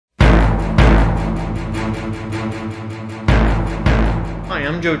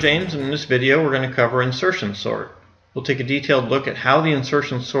I'm Joe James, and in this video we're going to cover insertion sort. We'll take a detailed look at how the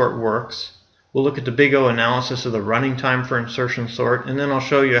insertion sort works. We'll look at the big O analysis of the running time for insertion sort, and then I'll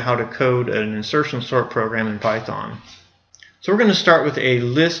show you how to code an insertion sort program in Python. So we're going to start with a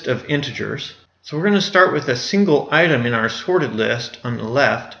list of integers. So we're going to start with a single item in our sorted list on the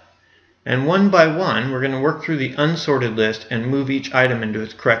left, and one by one we're going to work through the unsorted list and move each item into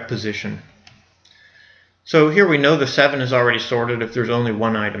its correct position. So here we know the 7 is already sorted if there's only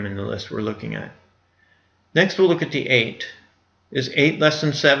one item in the list we're looking at. Next we'll look at the 8. Is 8 less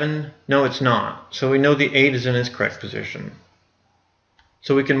than 7? No, it's not. So we know the 8 is in its correct position.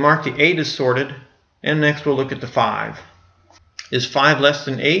 So we can mark the 8 as sorted, and next we'll look at the 5. Is 5 less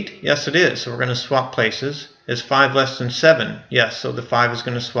than 8? Yes, it is. So we're going to swap places. Is 5 less than 7? Yes, so the 5 is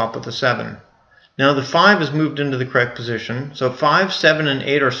going to swap with the 7. Now the 5 is moved into the correct position. So 5, 7, and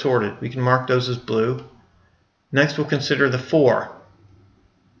 8 are sorted. We can mark those as blue. Next we'll consider the 4.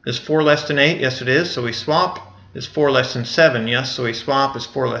 Is 4 less than 8? Yes, it is. So we swap. Is 4 less than 7? Yes, so we swap. Is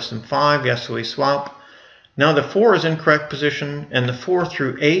 4 less than 5? Yes, so we swap. Now the 4 is in correct position, and the 4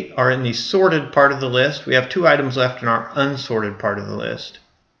 through 8 are in the sorted part of the list. We have 2 items left in our unsorted part of the list.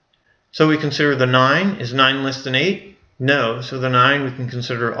 So we consider the 9. Is 9 less than 8? No. So the 9 we can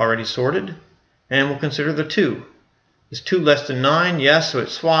consider already sorted. And we'll consider the 2. Is 2 less than 9? Yes, so it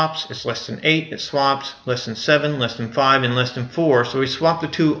swaps. It's less than 8, it swaps. Less than 7, less than 5, and less than 4. So we swap the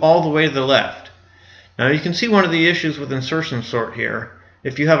 2 all the way to the left. Now you can see one of the issues with insertion sort here.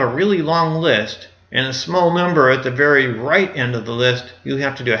 If you have a really long list and a small number at the very right end of the list, you'll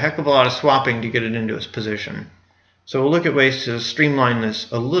have to do a heck of a lot of swapping to get it into its position. So we'll look at ways to streamline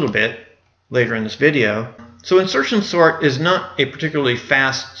this a little bit later in this video. So insertion sort is not a particularly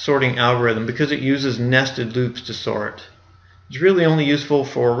fast sorting algorithm because it uses nested loops to sort. It's really only useful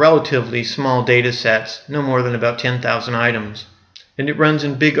for relatively small data sets, no more than about 10,000 items, and it runs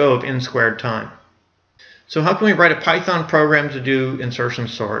in big O of n squared time. So how can we write a Python program to do insertion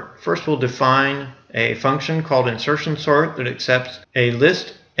sort? First we'll define a function called insertion sort that accepts a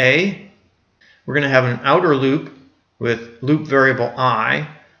list A. We're going to have an outer loop with loop variable I.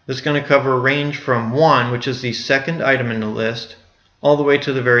 That's going to cover a range from 1, which is the second item in the list, all the way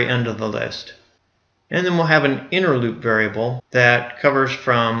to the very end of the list. And then we'll have an inner loop variable that covers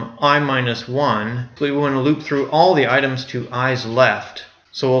from I minus 1. We want to loop through all the items to I's left.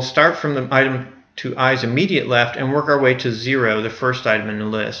 So we'll start from the item to I's immediate left and work our way to 0, the first item in the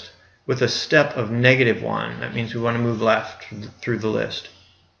list, with a step of -1. That means we want to move left through the list.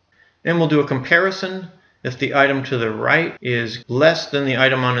 And we'll do a comparison. If the item to the right is less than the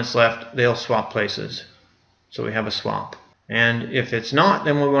item on its left, they'll swap places. So we have a swap. And if it's not,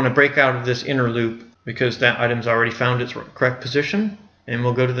 then we want to break out of this inner loop because that item's already found its correct position, and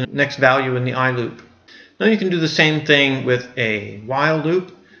we'll go to the next value in the I loop. Now you can do the same thing with a while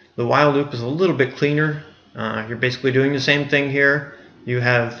loop. The while loop is a little bit cleaner. You're basically doing the same thing here. You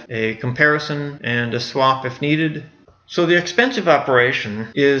have a comparison and a swap if needed. So the expensive operation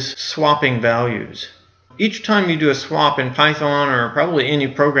is swapping values. Each time you do a swap in Python or probably any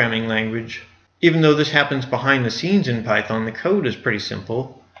programming language, even though this happens behind the scenes in Python, the code is pretty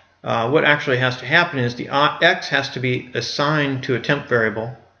simple. What actually has to happen is the x has to be assigned to a temp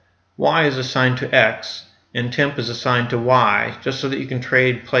variable, y is assigned to x, and temp is assigned to y, just so that you can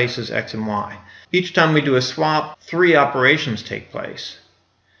trade places x and y. Each time we do a swap, 3 operations take place.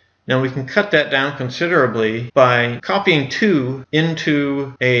 Now we can cut that down considerably by copying 2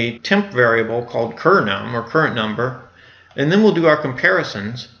 into a temp variable called curnum, or current number, and then we'll do our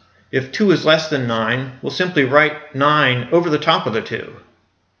comparisons. If 2 is less than 9, we'll simply write 9 over the top of the 2.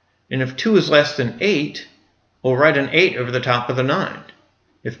 And if 2 is less than 8, we'll write an 8 over the top of the 9.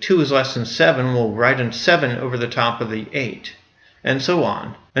 If 2 is less than 7, we'll write a 7 over the top of the 8, and so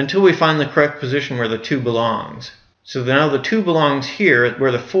on, until we find the correct position where the 2 belongs. So now the 2 belongs here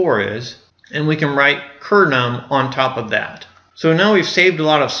where the 4 is, and we can write curnum on top of that. So now we've saved a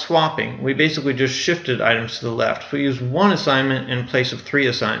lot of swapping. We basically just shifted items to the left. We used 1 assignment in place of 3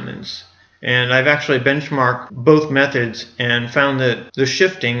 assignments. And I've actually benchmarked both methods and found that the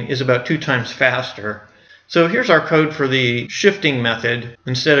shifting is about 2 times faster. So here's our code for the shifting method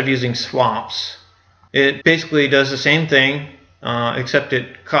instead of using swaps. It basically does the same thing, except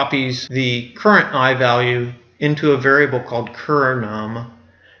it copies the current I value into a variable called curnum,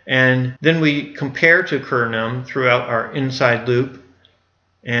 and then we compare to curnum throughout our inside loop,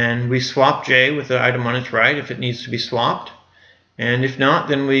 and we swap j with the item on its right if it needs to be swapped, and if not,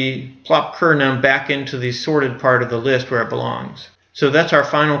 then we plop curnum back into the sorted part of the list where it belongs. So that's our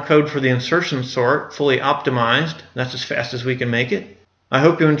final code for the insertion sort, fully optimized. That's as fast as we can make it. I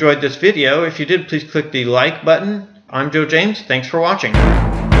hope you enjoyed this video. If you did, please click the like button. I'm Joe James. Thanks for watching.